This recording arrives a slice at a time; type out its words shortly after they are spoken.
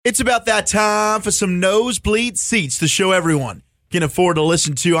It's about that time for some Nosebleed Seats, the show everyone can afford to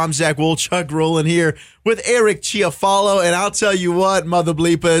listen to. I'm Zach Wolchuk rolling here with Eric Chiafalo, and I'll tell you what, mother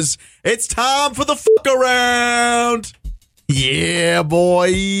bleepers, it's time for the fuck around. Yeah,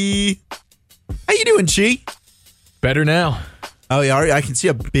 boy. How you doing, Chi? Better now. Oh, yeah, I can see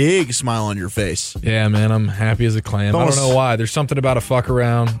a big smile on your face. Yeah, man, I'm happy as a clam. I don't know why. There's something about a fuck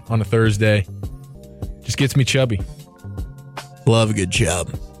around on a Thursday. Just gets me chubby. Love a good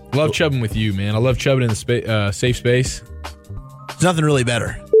chub. Love chubbing with you, man. I love chubbing in the safe space. There's nothing really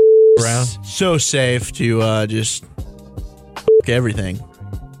better. Around. So safe to just fuck everything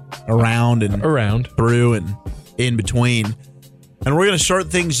around and through and in between. And we're going to start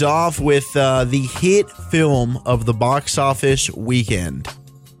things off with the hit film of the box office weekend,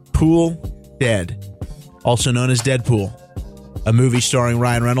 Pool Dead, also known as Deadpool, a movie starring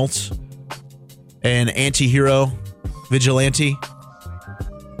Ryan Reynolds, an anti-hero vigilante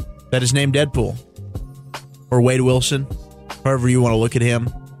that is named Deadpool, or Wade Wilson, however you want to look at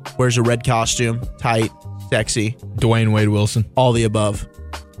him. Wears a red costume, tight, sexy. Dwayne Wade Wilson. All the above.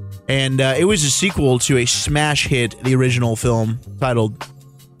 And it was a sequel to a smash hit, the original film titled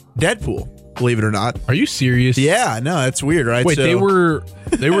Deadpool, believe it or not. Are you serious? Yeah, no, that's weird, right? Wait, they were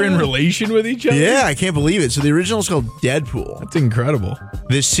in relation with each other? Yeah, I can't believe it. So the original is called Deadpool. That's incredible.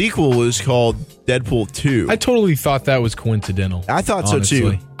 The sequel was called Deadpool 2. I totally thought that was coincidental. I thought honestly.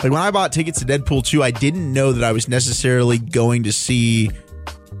 So too. Like when I bought tickets to Deadpool 2, I didn't know that I was necessarily going to see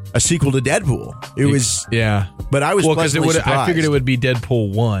a sequel to Deadpool. It was, yeah, but I was pleasantly surprised. I figured it would be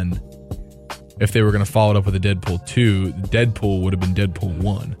Deadpool 1. If they were going to follow it up with a Deadpool 2, Deadpool would have been Deadpool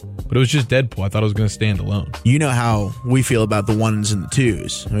 1. But it was just Deadpool. I thought it was going to stand alone. You know how we feel about the 1s and the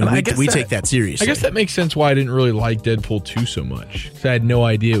 2s. I mean, we take that seriously. I guess that makes sense why I didn't really like Deadpool 2 so much. Because I had no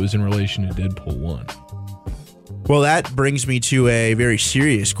idea it was in relation to Deadpool 1. Well, that brings me to a very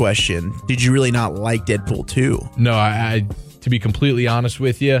serious question. Did you really not like Deadpool 2? No, I to be completely honest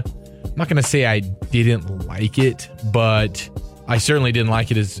with you, I'm not going to say I didn't like it, but I certainly didn't like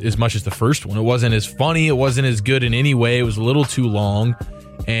it as much as the first one. It wasn't as funny. It wasn't as good in any way. It was a little too long.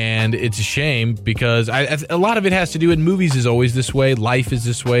 And it's a shame because a lot of it has to do with movies is always this way. Life is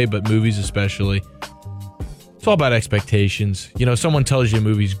this way, but movies especially. It's all about expectations. You know, someone tells you a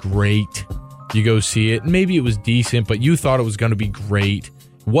movie's great. You go see it. Maybe it was decent, but you thought it was going to be great.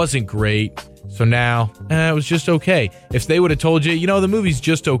 It wasn't great. So now, it was just okay. If they would have told you, the movie's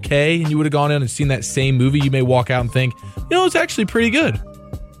just okay, and you would have gone in and seen that same movie, you may walk out and think, it's actually pretty good.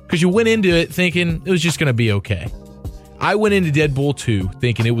 Because you went into it thinking it was just going to be okay. I went into Deadpool 2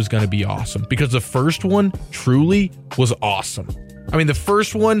 thinking it was going to be awesome. Because the first one truly was awesome. I mean, the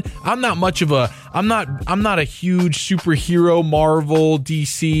first one, I'm not a huge superhero, Marvel,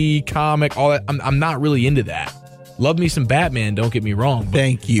 DC, comic, all that. I'm not really into that. Love me some Batman, don't get me wrong.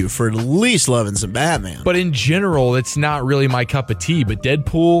 Thank you for at least loving some Batman. But in general, it's not really my cup of tea. But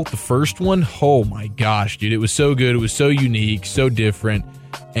Deadpool, the first one, oh my gosh, dude. It was so good. It was so unique, so different,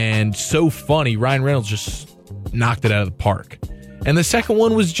 and so funny. Ryan Reynolds just knocked it out of the park. And the second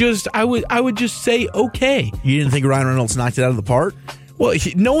one was just, I would just say, okay. You didn't think Ryan Reynolds knocked it out of the park? Well,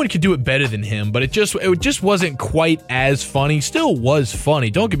 no one could do it better than him, but it just wasn't quite as funny. Still was funny.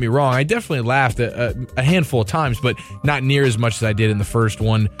 Don't get me wrong. I definitely laughed a handful of times, but not near as much as I did in the first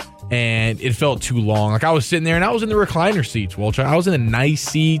one. And it felt too long. Like I was sitting there, and I was in the recliner seats, Walter. I was in the nice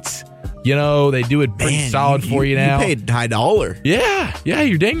seats. They do it pretty solid for you now. You paid high dollar. Yeah,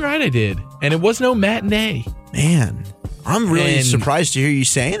 you're dang right I did. And it was no matinee. Man, I'm really surprised to hear you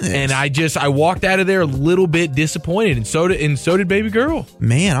saying this. And I walked out of there a little bit disappointed, and so did baby girl.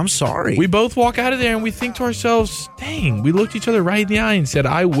 Man, I'm sorry. We both walk out of there and we think to ourselves, dang, we looked each other right in the eye and said,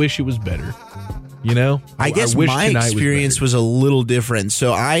 I wish it was better. I guess my experience was a little different.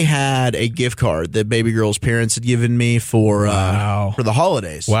 So I had a gift card that baby girl's parents had given me for the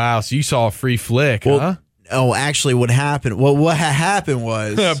holidays. Wow, so you saw a free flick, huh? Oh, actually, what happened? Well, what happened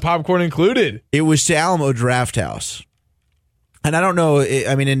was popcorn included. It was to Alamo Draft House. And I don't know,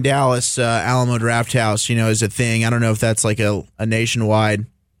 in Dallas, Alamo Draft House, is a thing. I don't know if that's like a nationwide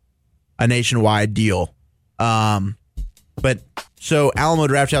deal. But so Alamo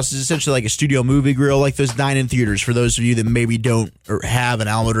Draft House is essentially like a studio movie grill, like those dine-in theaters, for those of you that maybe don't or have an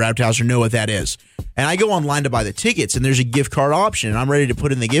Alamo Draft House or know what that is. And I go online to buy the tickets, and there's a gift card option, and I'm ready to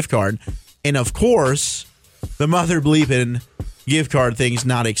put in the gift card. And of course, the mother bleeping gift card thing's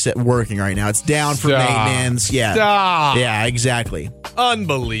not working right now. It's down for maintenance. Yeah. Stop. Yeah, exactly.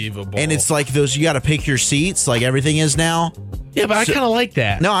 Unbelievable. And it's like those, you got to pick your seats like everything is now. Yeah, but I kind of like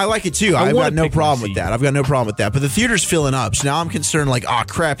that. No, I like it too. I've got no problem with that. But the theater's filling up. So now I'm concerned, like, oh,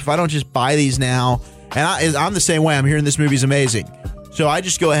 crap, if I don't just buy these now. And I'm the same way. I'm hearing this movie's amazing. So I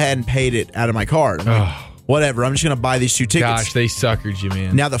just go ahead and paid it out of my card. I'm like, whatever. I'm just going to buy these 2 tickets. Gosh, they suckered you,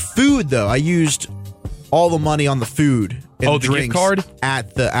 man. Now, the food, though, I used all the money on the food and the drinks gift card?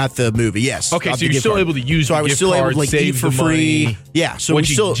 at the movie. Yes. Okay, so you're still able to use the gift card, like eat for free. Money. Yeah. So did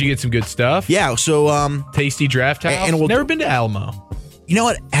you get some good stuff? Yeah. So Tasty Draft House. And never been to Alamo. You know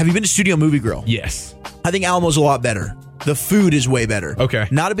what? Have you been to Studio Movie Grill? Yes. I think Alamo's a lot better. The food is way better. Okay.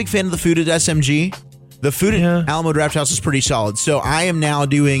 Not a big fan of the food at SMG. The food at Alamo Draft House is pretty solid. So I am now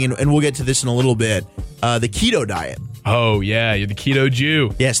doing, and we'll get to this in a little bit, the keto diet. Oh, yeah. You're the keto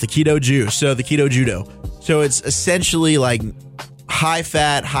Jew. Yes, the keto Jew. So the keto judo. So it's essentially like high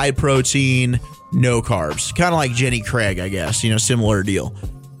fat, high protein, no carbs. Kind of like Jenny Craig, I guess. Similar deal.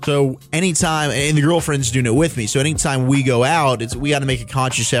 So anytime, and the girlfriend's doing it with me. So anytime we go out, we got to make a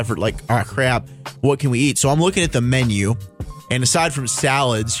conscious effort. Like, oh crap, what can we eat? So I'm looking at the menu. And aside from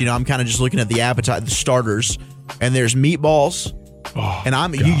salads, I'm kind of just looking at the starters, and there's meatballs. Oh,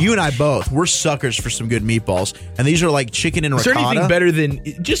 and you and I both, we're suckers for some good meatballs. And these are like chicken and ricotta. Is there anything better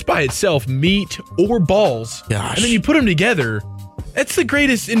than just by itself, meat or balls? Gosh. And then you put them together. That's the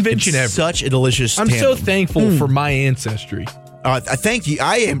greatest invention ever. Such a delicious I'm so thankful for my ancestry. Thank you.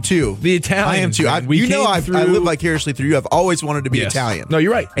 I am too. The Italian. I am too. I live vicariously through you. I've always wanted to be Italian. No,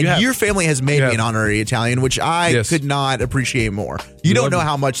 you're right. And your family has made me an honorary Italian, which I could not appreciate more. You don't know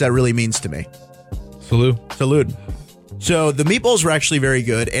how much that really means to me. Salud. So the meatballs were actually very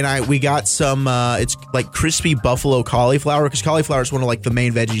good, and we got some. It's like crispy buffalo cauliflower, because cauliflower is one of like the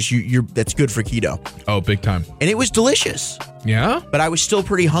main veggies that's good for keto. Oh, big time! And it was delicious. Yeah, but I was still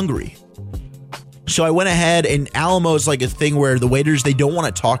pretty hungry. So I went ahead, and Alamo is like a thing where the waiters, they don't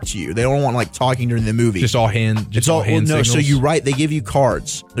want to talk to you. They don't want like talking during the movie. Just all hand signals. So they give you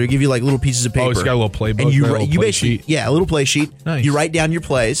cards. They give you like little pieces of paper. Oh, it's got a little playbook. And you basically, a little play sheet. Nice. You write down your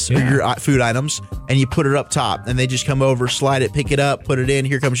plays or your food items, and you put it up top. And they just come over, slide it, pick it up, put it in.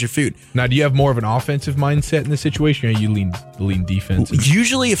 Here comes your food. Now, do you have more of an offensive mindset in this situation, or you lean defensive?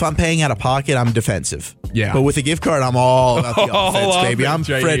 Usually, if I'm paying out of pocket, I'm defensive. Yeah. But with a gift card, I'm all about the offense, baby. I'm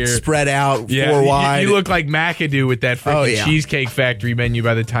spread out, 4 wide. You look like McAdoo with that freaking Cheesecake Factory menu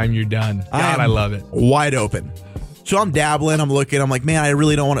by the time you're done. God, I love it. Wide open. So I'm dabbling. I'm looking. I'm like, man, I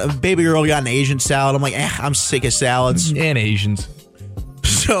really don't want to. Baby girl got an Asian salad. I'm like, I'm sick of salads. And Asians.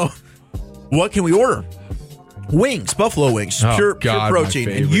 So what can we order? Wings, buffalo wings, pure protein.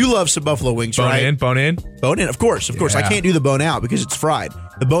 And you love some buffalo wings, right? Bone in? Bone in, of course. I can't do the bone out because it's fried.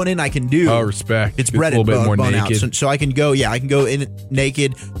 The bone in I can do. Oh, respect. It's breaded, a little bit more bone naked. out. So I can go, I can go in it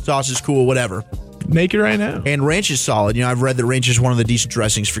naked. Sauce is cool, whatever. Naked right now. And ranch is solid. I've read that ranch is one of the decent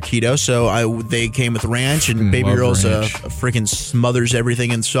dressings for keto. So they came with ranch, and baby girl's freaking smothers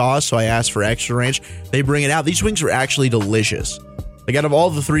everything in sauce. So I asked for extra ranch. They bring it out. These wings were actually delicious. Like, out of all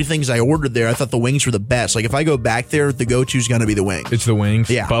the 3 things I ordered there, I thought the wings were the best. Like, if I go back there, the go-to is going to be the wings. It's the wings?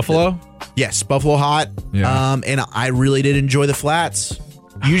 Yeah. Buffalo? Yes, buffalo hot. Yeah. And I really did enjoy the flats.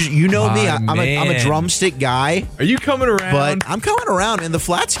 You know me. I'm a drumstick guy. Are you coming around? But I'm coming around, and the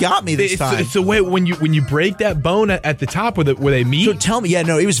flats got me this time. It's the way when you break that bone at the top where they meet. So tell me,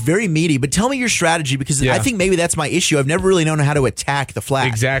 it was very meaty. But tell me your strategy, because I think maybe that's my issue. I've never really known how to attack the flat.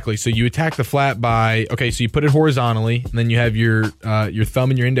 Exactly. So you attack the flat by so you put it horizontally, and then you have your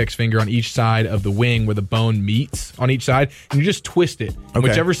thumb and your index finger on each side of the wing where the bone meets on each side, and you just twist it. And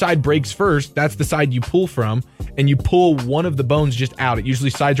whichever side breaks first, that's the side you pull from, and you pull one of the bones just out. It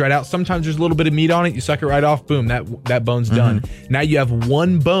usually sides right out. Sometimes there's a little bit of meat on it. You suck it right off. Boom, that bone's done. Now you have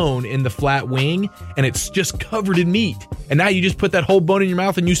one bone in the flat wing, and it's just covered in meat. And now you just put that whole bone in your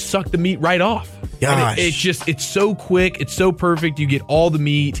mouth, and you suck the meat right off. Gosh. It's so quick. It's so perfect. You get all the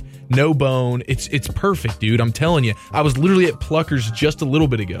meat, no bone. It's perfect, dude. I'm telling you. I was literally at Pluckers just a little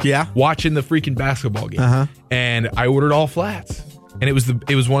bit ago. Yeah. Watching the freaking basketball game. And I ordered all flats. And it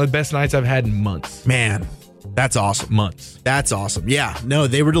was one of the best nights I've had in months. Man. That's awesome. Months. That's awesome. Yeah. No,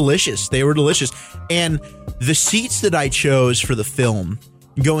 they were delicious. And the seats that I chose for the film,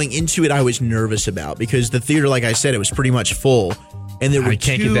 going into it, I was nervous about, because the theater, like I said, it was pretty much full. And there were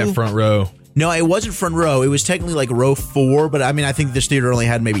can't get that front row. No, it wasn't front row. It was technically like row 4, but I mean, I think this theater only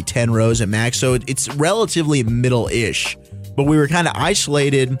had maybe 10 rows at max. So it's relatively middle-ish. But we were kind of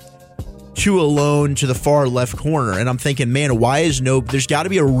isolated, 2 alone to the far left corner. And I'm thinking, man, there's got to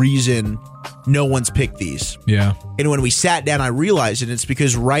be a reason no one's picked these. Yeah. And when we sat down, I realized it's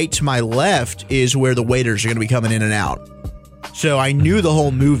because right to my left is where the waiters are going to be coming in and out. So I knew the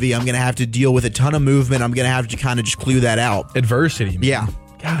whole movie I'm going to have to deal with a ton of movement. I'm going to have to kind of just clue that out. Adversity, man. Yeah.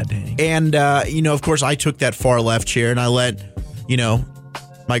 God dang. And, of course, I took that far left chair, and I let,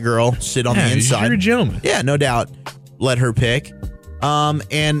 my girl sit on the inside. You're a gentleman. Yeah, no doubt. Let her pick.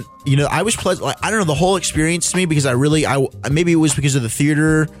 And I was pleasant. Like, I don't know, the whole experience to me, because maybe it was because of the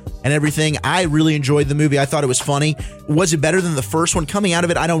theater and everything. I really enjoyed the movie. I thought it was funny. Was it better than the first one? Coming out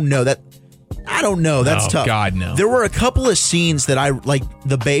of it, I don't know. That's tough. God, no. There were a couple of scenes that I like.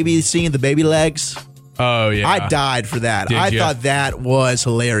 The baby scene, the baby legs. Oh yeah, I died for that. I thought that was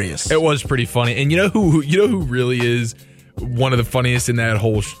hilarious. It was pretty funny. And you know who really is one of the funniest in that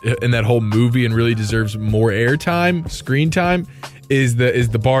whole movie and really deserves more airtime, screen time, is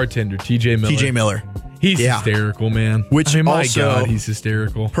the bartender, TJ Miller. TJ Miller. He's hysterical, man. My God, he's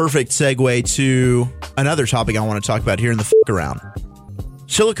hysterical. Perfect segue to another topic I want to talk about here in the around.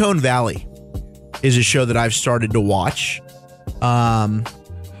 Silicon Valley is a show that I've started to watch on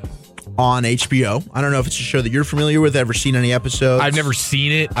HBO. I don't know if it's a show that you're familiar with, ever seen any episodes? I've never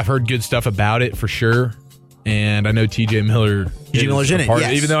seen it. I've heard good stuff about it for sure. And I know TJ Miller's in it,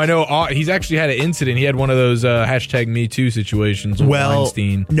 yes. Even though I know he's actually had an incident. He had one of those hashtag Me Too situations with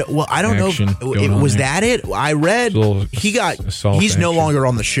Weinstein. I don't know. Was that it? I read he's no longer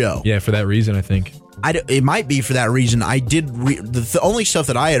on the show. Yeah, for that reason, I think. It might be for that reason. I did the only stuff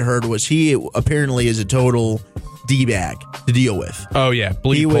that I had heard was he apparently is a total D-bag to deal with. Oh yeah,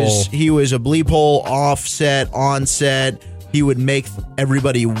 bleep hole. He was a bleep hole, offset, onset. He would make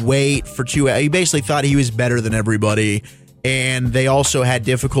everybody wait for 2 hours. He basically thought he was better than everybody. And they also had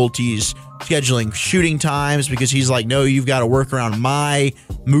difficulties scheduling shooting times because he's like, no, you've got to work around my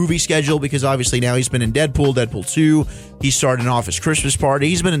movie schedule, because obviously now he's been in Deadpool 2. He started off his Christmas Party.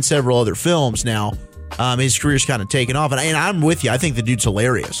 He's been in several other films now. His career's kind of taken off. And I'm with you. I think the dude's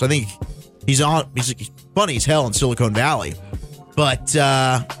hilarious. I think he's funny as hell in Silicon Valley. But,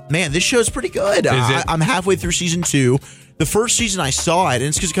 man, this show's pretty good. I'm halfway through season 2. The first season I saw it, and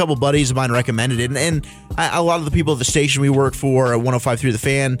it's because a couple buddies of mine recommended it, and a lot of the people at the station we work for at 105.3 The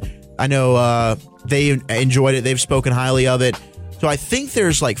Fan, I know they enjoyed it. They've spoken highly of it. So I think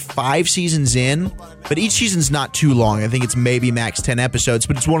there's like 5 seasons in, but each season's not too long. I think it's maybe max 10 episodes,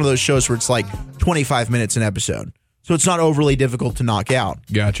 but it's one of those shows where it's like 25 minutes an episode. So it's not overly difficult to knock out.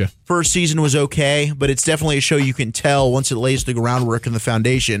 Gotcha. First season was okay, but it's definitely a show you can tell once it lays the groundwork and the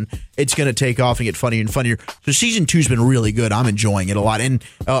foundation, it's going to take off and get funnier and funnier. So season 2's been really good. I'm enjoying it a lot. And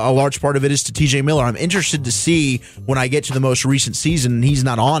a large part of it is to TJ Miller. I'm interested to see when I get to the most recent season and he's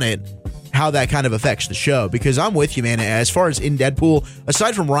not on it, how that kind of affects the show. Because I'm with you, man. As far as in Deadpool,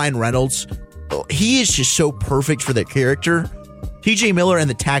 aside from Ryan Reynolds, he is just so perfect for that character. TJ Miller and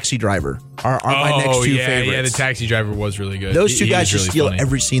the taxi driver are my next two favorites. Yeah, the taxi driver was really good. Those two guys just steal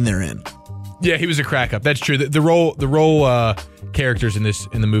every scene they're in. Yeah, he was a crack up. That's true. The role characters in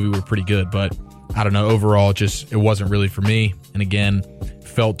the movie were pretty good, but I don't know. Overall, it wasn't really for me. And again,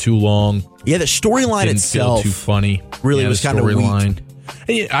 felt too long. Yeah, the storyline itself feel too funny. Really was kind of weak.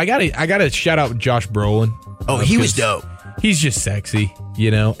 Hey, I gotta shout out Josh Brolin. Oh, he was dope. He's just sexy,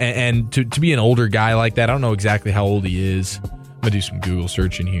 and to be an older guy like that, I don't know exactly how old he is. I'm gonna do some Google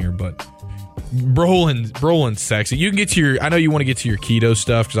searching here, but Brolin's sexy. You can get to I know you want to get to your keto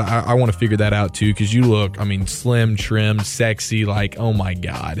stuff, because I want to figure that out too, because you look, slim, trim, sexy, like, oh my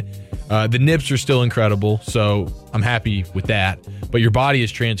God. The nips are still incredible, so I'm happy with that. But your body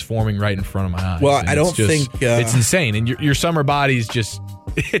is transforming right in front of my eyes. Well, I don't think it's insane, and your summer body's just.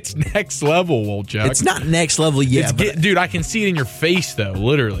 It's next level, Wolchuk. It's not next level yet. Dude, I can see it in your face, though,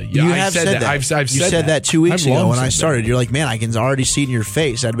 literally. You have said that. I've said that 2 weeks ago when I started. You're like, man, I can already see it in your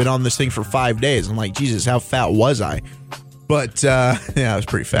face. I'd been on this thing for 5 days. I'm like, Jesus, how fat was I? But, yeah, I was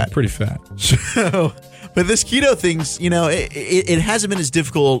pretty fat. Pretty fat. So, but this keto thing's, it hasn't been as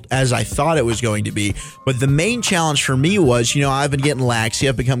difficult as I thought it was going to be. But the main challenge for me was, I've been getting laxy.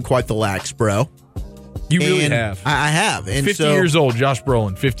 I've become quite the lax bro. You really have. I have. And 50 years old, Josh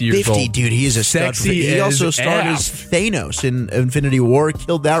Brolin, 50 years old. 50, dude, he is a stud. He also starred as Thanos in Infinity War,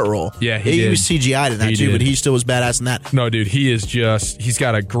 killed that role. Yeah, he did. He was CGI'd in that too, but he still was badass in that. No, dude, he's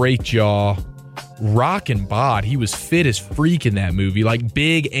got a great jaw. Rockin' bod. He was fit as freak in that movie, like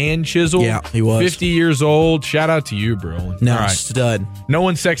big and chiseled. Yeah, he was. 50 years old. Shout out to you, Brolin. No, right. Stud. No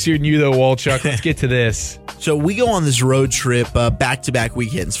one's sexier than you, though, Wolchuk. Let's get to this. So we go on this road trip back-to-back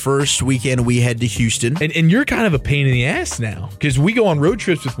weekends. First weekend, we head to Houston. And you're kind of a pain in the ass now, because we go on road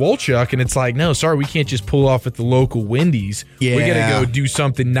trips with Wolchuk, and it's like, no, sorry, we can't just pull off at the local Wendy's. Yeah. We got to go do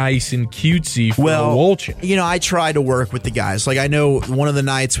something nice and cutesy for Wolchuk. I try to work with the guys. Like, I know one of the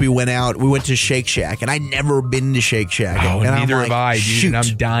nights we went to Shake Shack, and I'd never been to Shake Shack. Oh, and neither have I, dude. Shoot. And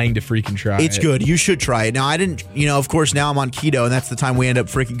I'm dying to freaking try it. It's good. You should try it. Now, I didn't, of course, now I'm on keto, and that's the time we end up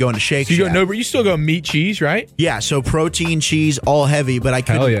freaking going to Shake Shack. But you still go meat, cheese, right? Yeah, so protein, cheese, all heavy, but I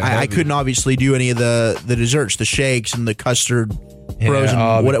couldn't obviously do any of the desserts, the shakes and the custard frozen,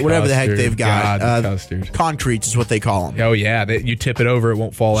 whatever the heck they've got. God, custard. Concretes is what they call them. Oh, yeah. You tip it over, it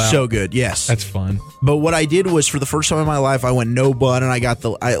won't fall out. So good, yes. That's fun. But what I did was, for the first time in my life, I went no bun, and I got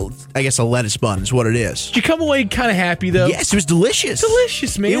I guess a lettuce bun is what it is. Did you come away kind of happy, though? Yes, it was delicious.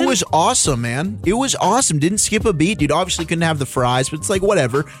 Delicious, man. It was awesome, man. It was awesome. Didn't skip a beat. Dude, obviously couldn't have the fries, but it's like,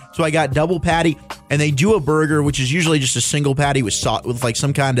 whatever. So I got double patty, and they do a burger, which is usually just a single patty with like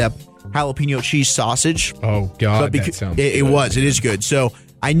some kind of jalapeno cheese sausage. Oh, God, that sounds good. It is good. So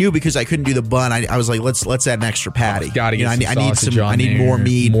I knew, because I couldn't do the bun, I was like, let's add an extra patty. Gotta get I need more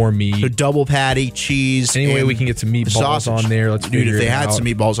meat. More meat. So double patty, cheese. Any way we can get some meatballs on there, let's Dude, figure if they it had out. some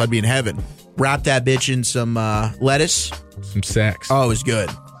meatballs, I'd be in heaven. Wrap that bitch in some lettuce. Some sex. Oh, it was good.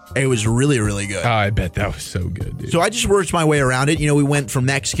 It was really, really good. Oh, I bet that was so good, dude. So I just worked my way around it. We went from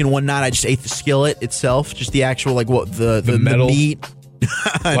Mexican one night. I just ate the skillet itself, just the actual, like, what the metal meat.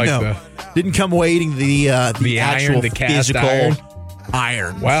 Like no, didn't come away eating the actual iron, the cast physical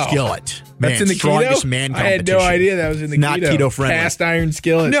iron skillet. That's in the strongest keto? man I had competition. no idea that was in the Not keto friendly. Cast iron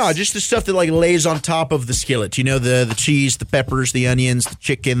skillets. No, just the stuff that like lays on top of the skillet. The cheese, the peppers, the onions, the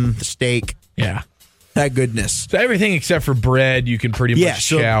chicken, the steak. Yeah. That goodness. So everything except for bread you can pretty much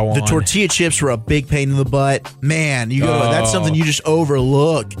chow on. The tortilla chips were a big pain in the butt. Man, that's something you just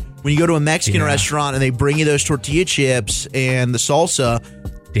overlook. When you go to a Mexican restaurant and they bring you those tortilla chips and the salsa,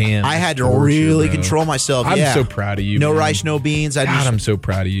 damn, I had to really control myself. I'm so proud of you. No man. rice, no beans. I'm so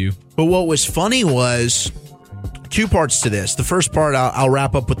proud of you. But what was funny was two parts to this. The first part, I'll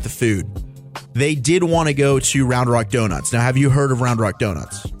wrap up with the food. They did want to go to Round Rock Donuts. Now, have you heard of Round Rock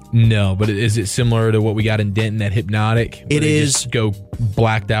Donuts? No, but is it similar to what we got in Denton, that Hypnotic? It is. Just go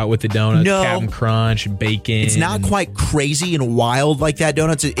blacked out with the donuts, No. Captain Crunch, bacon. It's not quite crazy and wild like that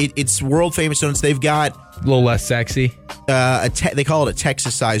donuts. It's world famous donuts. They've got a little less sexy. They call it a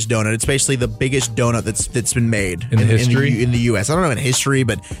Texas-sized donut. It's basically the biggest donut that's been made in history in the U.S. I don't know in history,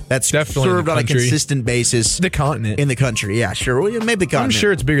 but that's definitely served on a consistent basis. The continent in the country, yeah, sure. Well, maybe the continent. I'm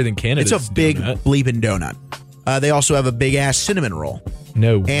sure it's bigger than Canada. It's a big bleeping donut. They also have a big ass cinnamon roll.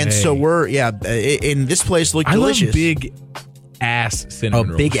 No way. And so in this place looked delicious. I love big ass cinnamon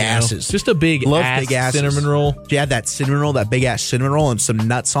rolls. Big asses. Just a big ass cinnamon roll. You had that cinnamon roll, that big ass cinnamon roll, and some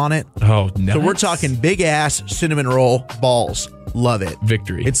nuts on it. Oh, nuts. So we're talking big ass cinnamon roll balls. Love it.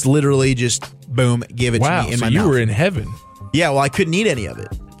 Victory. It's literally just boom, give it to me in my mouth. You were in heaven. Yeah, well, I couldn't eat any of it.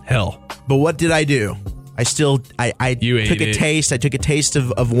 Hell. But what did I do? I took a taste. I took a taste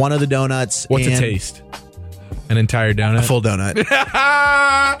of one of the donuts. What's a taste? An entire donut? A full donut.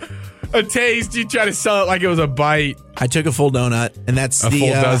 A taste. You try to sell it like it was a bite. I took a full donut, and that's full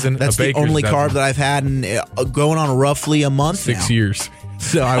dozen. That's the only carb that I've had in going on roughly a month. 6 years.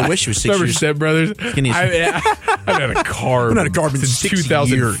 So I wish it was 6 years. Remember Step Brothers? I've had a carb. I've had a carb since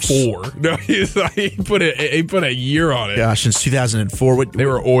 2004. No, he put a year on it. Gosh, since 2004. They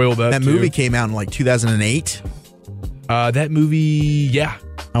were oiled up. That movie came out in like 2008. That movie, yeah.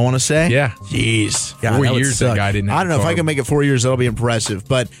 I want to say. Yeah. Jeez. God, 4 years that guy didn't have I don't know. If I can make it 4 years, that'll be impressive.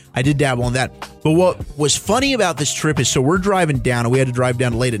 But I did dabble in that. But what was funny about this trip is, so we're driving down, and we had to drive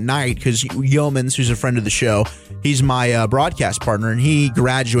down late at night because Yeomans, who's a friend of the show, he's my broadcast partner, and he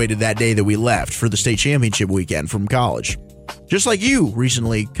graduated that day that we left for the state championship weekend from college. Just like you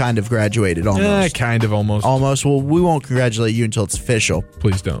recently kind of graduated almost. Kind of almost. Almost. Well, we won't congratulate you until it's official.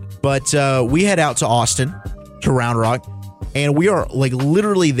 Please don't. But we head out to Austin, to Round Rock. And we are like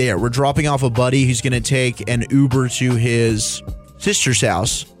literally there. We're dropping off a buddy who's going to take an Uber to his sister's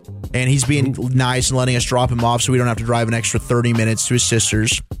house. And he's being nice and letting us drop him off so we don't have to drive an extra 30 minutes to his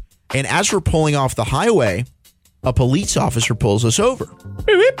sister's. And as we're pulling off the highway, a police officer pulls us over.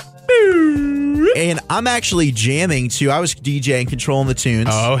 And I'm actually jamming too. I was DJing, controlling the tunes.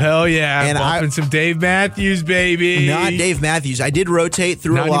 Oh, hell yeah. And bumping some Dave Matthews, baby. Not Dave Matthews. I did rotate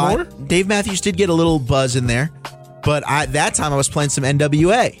through not a lot. Anymore? Dave Matthews did get a little buzz in there. But that time I was playing some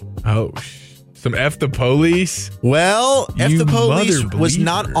NWA. Oh, some F the Police? Well, F the Police was bleeper.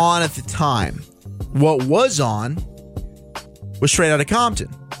 not on at the time. What was on was Straight Outta Compton.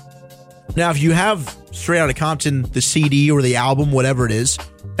 Now, if you have Straight Outta Compton, the CD or the album, whatever it is,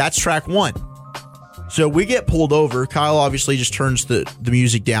 that's track one. So we get pulled over. Kyle obviously just turns the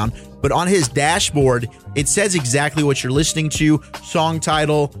music down. But on his dashboard, it says exactly what you're listening to, song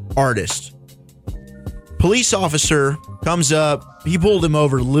title, artist. Police officer comes up. He pulled him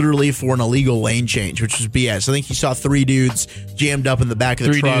over literally for an illegal lane change, which was BS. I think he saw three dudes jammed up in the back of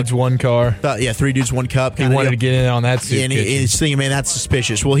the truck. 3 dudes, 1 car. Yeah, 3 dudes, 1 cup. He wanted to get in on that suit. And he's thinking, man, that's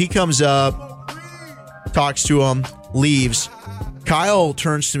suspicious. Well, he comes up, talks to him, leaves. Kyle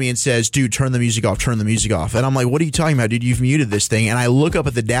turns to me and says, dude, turn the music off, turn the music off. And I'm like, what are you talking about, dude? You've muted this thing. And I look up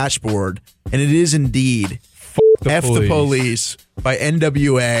at the dashboard, and it is indeed F the police by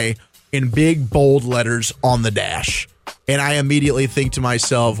NWA in big, bold letters on the dash. And I immediately think to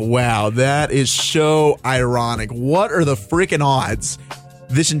myself, wow, that is so ironic. What are the freaking odds?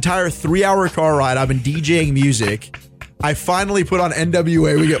 This entire 3-hour car ride, I've been DJing music. I finally put on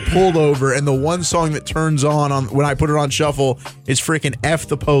NWA. We get pulled over, and the one song that turns on when I put it on shuffle is freaking F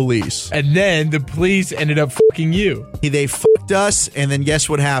the Police. And then the police ended up fucking you. They fucked us, and then guess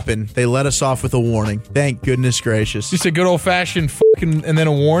what happened? They let us off with a warning. Thank goodness gracious. Just a good old-fashioned fucking and then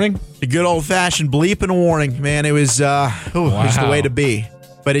a warning? A good old-fashioned bleep and a warning. Man, it was, it was the way to be.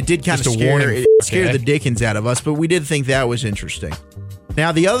 But it did kind of scare the dickens out of us, but we did think that was interesting.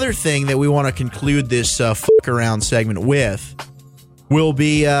 Now, the other thing that we want to conclude this fuck around segment with will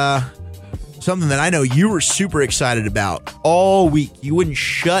be something that I know you were super excited about all week. You wouldn't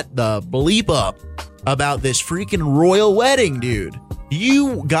shut the bleep up about this freaking royal wedding, dude.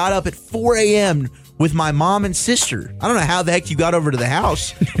 You got up at 4 a.m. with my mom and sister. I don't know how the heck you got over to the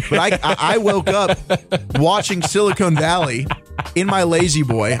house, but I woke up watching Silicon Valley in my lazy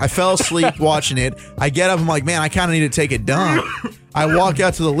boy. I fell asleep watching it. I get up, I'm like, man, I kind of need to take a dump. I walk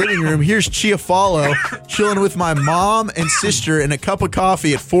out to the living room. Here's Chiafalo chilling with my mom and sister and a cup of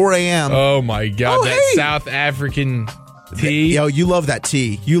coffee at 4 a.m. Oh, my God. That South African tea. Yo, you love that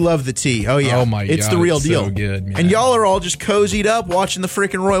tea. You love the tea. Oh, yeah. Oh, my God. It's the real deal. So good, man. And y'all are all just cozied up watching the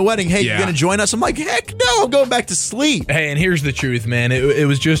freaking royal wedding. Hey, you going to join us? I'm like, heck no, I'm going back to sleep. Hey, and here's the truth, man. It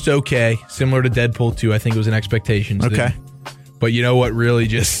was just okay. Similar to Deadpool 2. I think it was an Expectations thing. Okay. But you know what really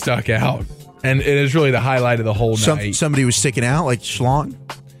just stuck out? And it is really the highlight of the whole night. Somebody was sticking out like Schlong?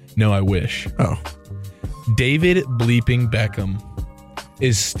 No, I wish. Oh. David Bleeping Beckham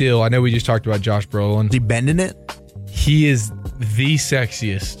is still, I know we just talked about Josh Brolin. Is he bending it? He is the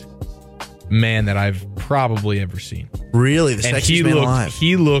sexiest man that I've probably ever seen. Really? The sexiest man alive?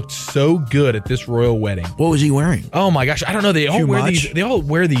 He looked so good at this royal wedding. What was he wearing? Oh my gosh, I don't know. They all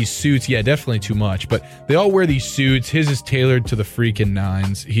wear these suits. Yeah, definitely too much. But they all wear these suits. His is tailored to the freaking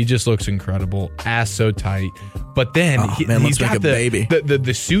nines. He just looks incredible. Ass so tight. But then he's got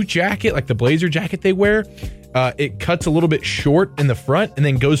the suit jacket, like the blazer jacket they wear. It cuts a little bit short in the front and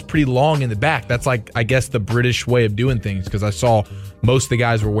then goes pretty long in the back. That's like, I guess, the British way of doing things, because I saw most of the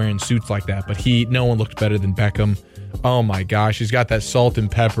guys were wearing suits like that. But no one looked better than Beckham. Oh my gosh, he's got that salt and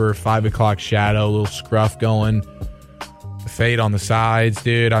pepper, 5 o'clock shadow, little scruff going, the fade on the sides,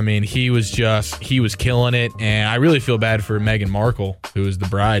 dude. I mean, he was killing it, and I really feel bad for Meghan Markle, who is the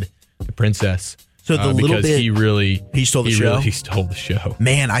bride, the princess. So because he stole the show. He stole the show.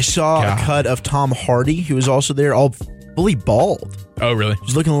 Man, I saw a cut of Tom Hardy, who was also there, all fully bald. Oh, really?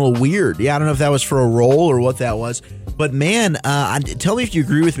 He's looking a little weird. Yeah, I don't know if that was for a role or what that was, but man, tell me if you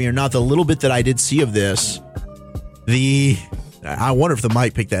agree with me or not. The little bit that I did see of this. I wonder if the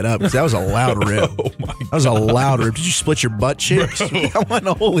mic picked that up, because that was a loud rip. Oh my God. That was a loud rip. Did you split your butt cheeks?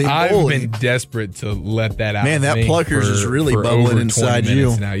 Holy I've moly. been desperate to let that out. Man, that Pluckers is really bubbling inside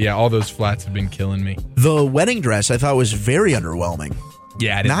you now. Yeah, all those flats have been killing me. The wedding dress I thought was very underwhelming.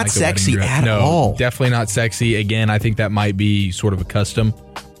 Yeah, I didn't not like sexy at no, all. Definitely not sexy. Again, I think that might be sort of a custom.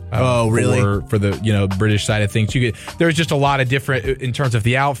 Really? For the British side of things, there's just a lot of different in terms of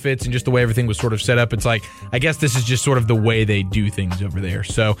the outfits and just the way everything was sort of set up. It's like, I guess this is just sort of the way they do things over there.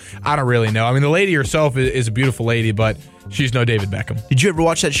 So I don't really know. I mean, the lady herself is a beautiful lady, but she's no David Beckham. Did you ever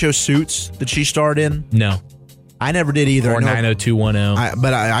watch that show Suits that she starred in? No. I never did either. Or 90210.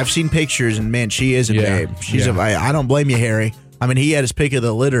 But I've seen pictures, and man, she is a babe. I don't blame you, Harry. I mean, he had his pick of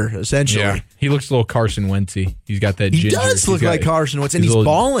the litter, essentially. Yeah. He looks a little Carson Wentzy. He's got that ginger. He does look like Carson Wentz, and he's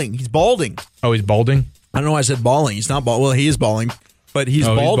balding. He's balding. Oh, he's balding? I don't know why I said balding. He's not bald. Well, he is balding, but he's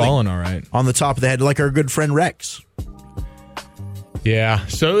balding. He's balling, all right. On the top of the head, like our good friend Rex. Yeah,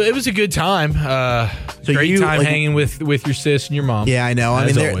 so it was a good time. Great time hanging with your sis and your mom. Yeah, I know. I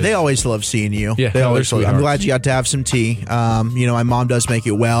mean, they always love seeing you. Yeah, they always love. I'm glad you got to have some tea. My mom does make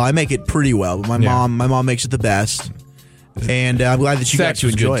it well. I make it pretty well, but my mom makes it the best. And I'm glad that you got to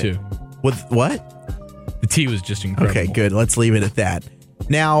enjoy it. Too. What? The tea was just incredible. Okay, good. Let's leave it at that.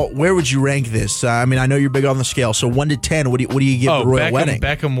 Now, where would you rank this? I mean, I know you're big on the scale. So 1 to 10, what do you give the royal wedding?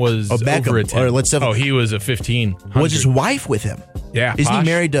 Beckham was over a 10. He was a 15. Was his wife with him? Yeah. Isn't he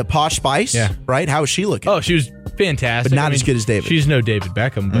married to Posh Spice? Yeah. Right? How is she looking? Oh, she was fantastic. But not as good as David. She's no David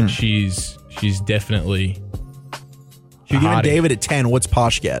Beckham, but she's definitely. You're giving David a 10. What's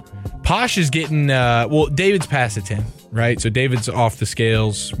Posh get? Posh is getting David's past a 10, right? So David's off the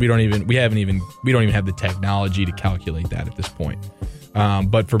scales. We don't even have the technology to calculate that at this point.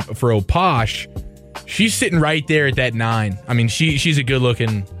 But for old Posh, she's sitting right there at that 9. I mean, she's a good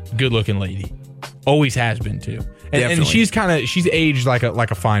looking lady. Always has been too. And she's aged like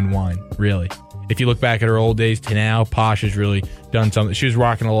a fine wine, really. if you look back at her old days to now, Posh has really done something. She was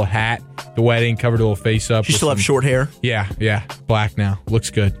rocking a little hat, the wedding, covered her little face up. She still have short hair? Yeah. Black now. Looks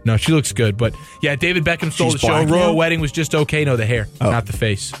good. No, she looks good. But yeah, David Beckham stole the show. Royal Wedding was just okay. No, the hair, not the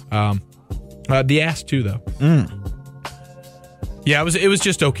face. The ass too, though. Yeah, it was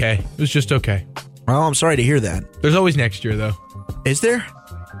just okay. It was just okay. Well, I'm sorry to hear that. There's always next year, though. Is there?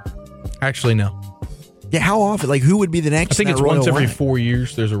 Actually, no. Yeah, how often? Like, who would be the next? I think it's once every 4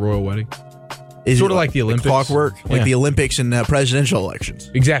 years there's a royal wedding. Is sort of like the Olympics. Clockwork? Like the Olympics and presidential elections.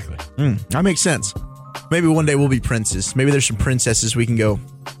 Exactly. That makes sense. Maybe one day we'll be princes. Maybe there's some princesses we can go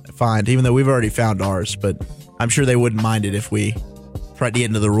find, even though we've already found ours. But I'm sure they wouldn't mind it if we tried to get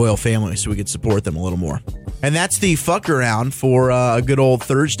into the royal family so we could support them a little more. And that's the fuck around for a good old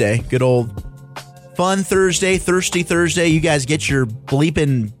Thursday. Good old fun Thursday, thirsty Thursday. You guys get your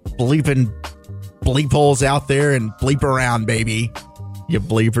bleeping bleep holes out there and bleep around, baby. You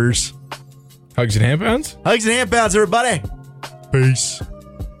bleepers. Hugs and hand pounds? Hugs and hand pounds, everybody. Peace.